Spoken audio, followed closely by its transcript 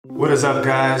What is up,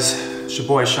 guys? It's your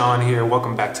boy Sean here.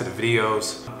 Welcome back to the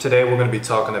videos. Today we're going to be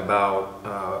talking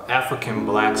about African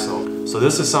black soap. So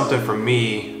this is something for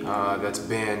me that's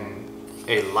been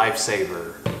a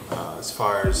lifesaver as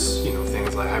far as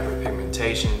things like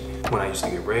hyperpigmentation, when I used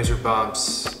to get razor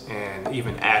bumps, and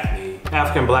even acne.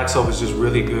 African black soap is just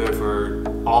really good for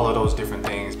all of those different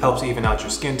things. Helps even out your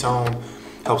skin tone,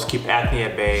 helps keep acne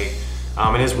at bay,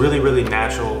 and it's really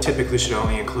natural. Typically should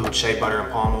only include shea butter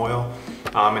and palm oil.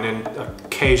 And then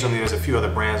occasionally there's a few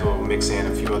other brands will mix in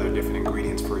a few other different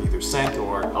ingredients for either scent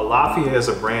or... Alaffia is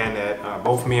a brand that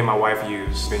both me and my wife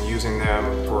use. Been using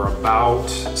them for about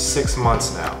 6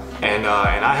 months now. And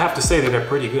I have to say that they're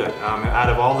pretty good. Out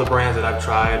of all the brands that I've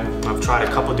tried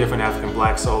a couple different African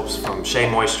black soaps from Shea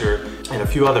Moisture and a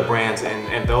few other brands,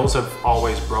 and those have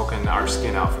always broken our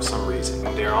skin out for some reason.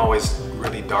 They're always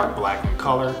really dark black in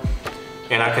color.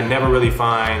 And I could never really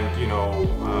find,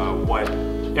 what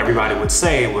everybody would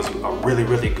say was a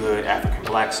really good African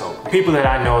black soap. People that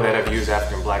I know that have used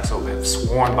African black soap have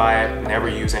sworn by it, never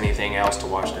use anything else to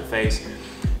wash their face.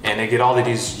 And they get all of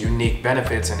these unique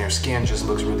benefits and their skin just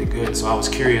looks really good. So I was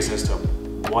curious as to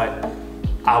what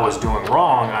I was doing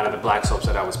wrong out of the black soaps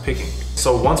that I was picking.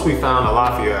 So once we found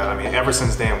Alaffia, ever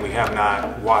since then, we have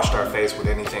not washed our face with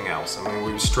anything else.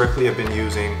 We strictly have been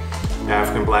using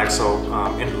African black soap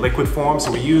in liquid form.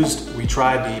 So we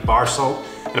tried the bar soap.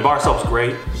 And the bar soap's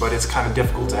great, but it's kind of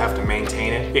difficult to have to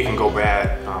maintain it. It can go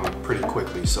bad pretty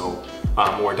quickly, so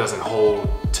or it doesn't hold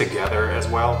together as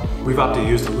well. We've opted to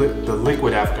use the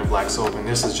liquid African black soap, and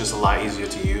this is just a lot easier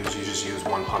to use. You just use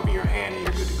one pump in your hand and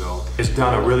you're good to go. It's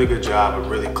done a really good job of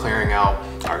really clearing out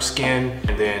our skin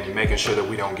and then making sure that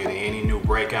we don't get any new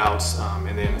breakouts.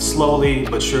 And then slowly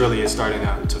but surely it's starting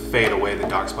to fade away the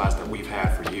dark spots that we've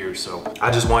had for years. So I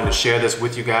just wanted to share this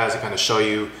with you guys to kind of show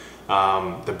you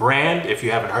the brand if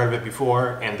you haven't heard of it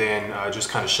before, and then just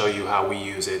kind of show you how we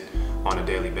use it on a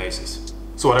daily basis.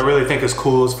 So what I really think is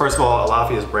cool is, first of all,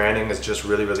 Alaffia's branding is just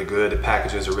really good. The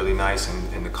packages are really nice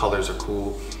and the colors are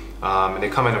cool. And they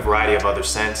come in a variety of other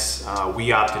scents.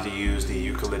 We opted to use the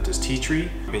eucalyptus tea tree.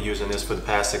 I've been using this for the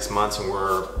past 6 months, and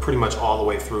we're pretty much all the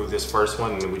way through this first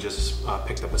one, and we just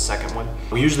picked up a second one.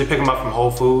 We usually pick them up from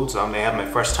Whole Foods. They have them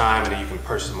at Fresh Time, and then you can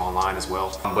purchase them online as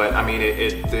well. But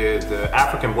the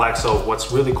African black soap,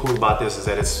 what's really cool about this is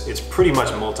that it's pretty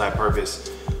much multi-purpose.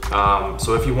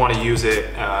 So if you want to use it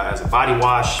as a body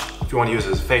wash, if you want to use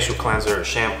it as a facial cleanser, a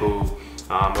shampoo,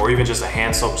 or even just a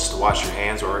hand soap just to wash your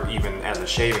hands, or even as a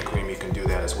shaving cream, you can do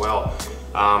that as well.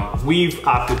 We've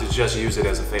opted to just use it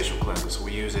as a facial cleanser. So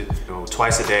we use it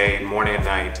twice a day, morning and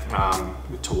night,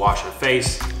 to wash her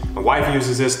face. My wife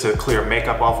uses this to clear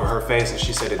makeup off of her face, and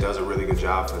she said it does a really good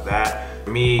job for that.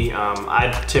 Me,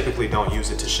 I typically don't use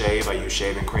it to shave. I use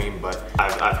shaving cream, but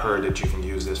I've heard that you can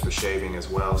use this for shaving as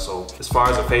well. So as far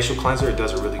as a facial cleanser, it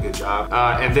does a really good job.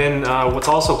 And then what's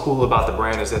also cool about the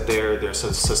brand is that they're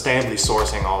sustainably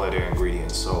sourcing all of their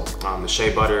ingredients. So the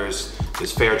shea butter is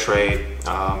fair trade,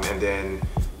 and then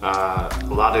a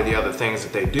lot of the other things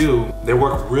that they do, they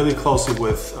work really closely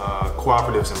with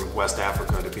cooperatives in West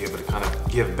Africa to be able to kind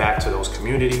of give back to those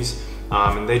communities.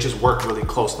 And they just work really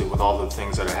closely with all the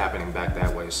things that are happening back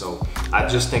that way. So I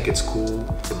just think it's cool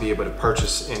to be able to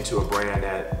purchase into a brand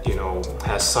that,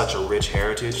 has such a rich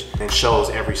heritage and shows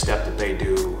every step that they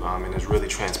do, and is really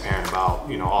transparent about,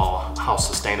 how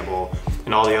sustainable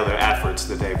and all the other efforts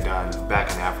that they've done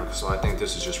back in Africa. So I think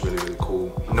this is just really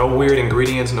cool. No weird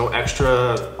ingredients, no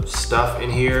extra stuff in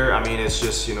here. It's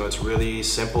just, it's really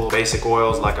simple, basic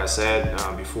oils, like I said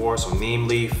before. So neem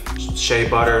leaf, shea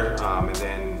butter, and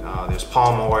then there's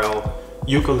palm oil,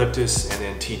 eucalyptus, and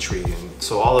then tea tree. And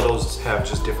so all of those have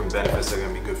just different benefits that are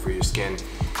gonna be good for your skin.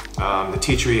 The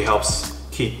tea tree helps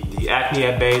keep the acne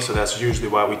at bay, so that's usually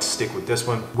why we stick with this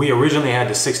one. We originally had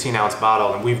the 16-ounce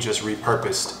bottle, and we've just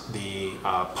repurposed the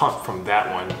pump from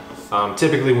that one.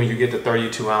 Typically when you get the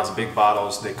 32-ounce big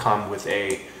bottles, they come with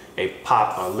a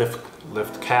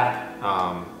lift cap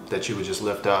that you would just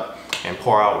lift up and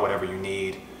pour out whatever you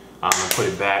need. And put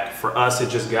it back. For us, it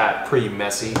just got pretty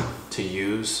messy to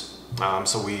use.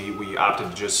 So we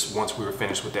opted to just, once we were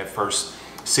finished with that first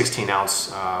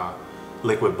 16-ounce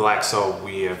liquid black soap,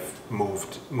 we have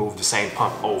moved the same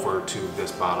pump over to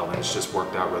this bottle, and it's just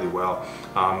worked out really well.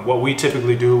 What we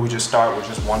typically do, we just start with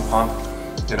just one pump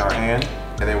in our hand,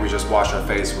 and then we just wash our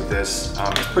face with this.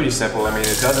 It's pretty simple. I mean,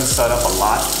 it doesn't set up a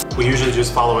lot. We usually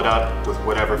just follow it up with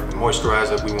whatever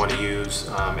moisturizer we want to use,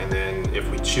 and then if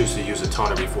we choose to use a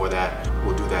toner before that,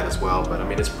 we'll do that as well. But I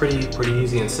mean, it's pretty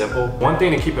easy and simple. One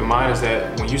thing to keep in mind is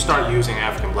that when you start using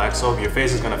African black soap, your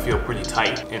face is going to feel pretty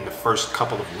tight in the first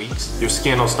couple of weeks. Your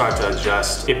skin will start to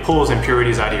adjust. It pulls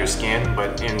impurities out of your skin,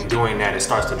 but in doing that, it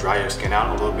starts to dry your skin out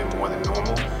a little bit more than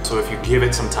normal. So if you give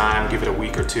it some time, give it a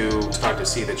week or two, start to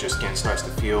see that your skin starts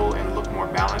to feel and look more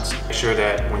balanced. Make sure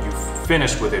that when you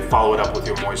finish with it, follow it up with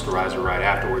your moisturizer right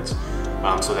afterwards,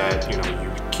 so that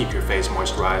you keep your face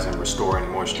moisturized and restore any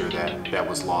moisture that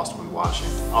was lost when washing.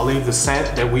 I'll leave the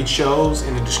scent that we chose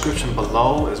in the description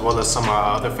below, as well as some of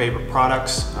our other favorite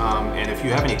products. And if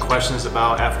you have any questions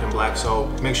about African black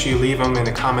soap, make sure you leave them in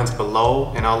the comments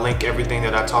below, and I'll link everything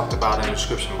that I talked about in the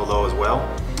description below as well.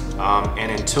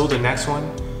 And until the next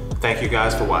one, thank you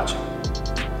guys for watching.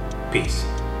 Peace.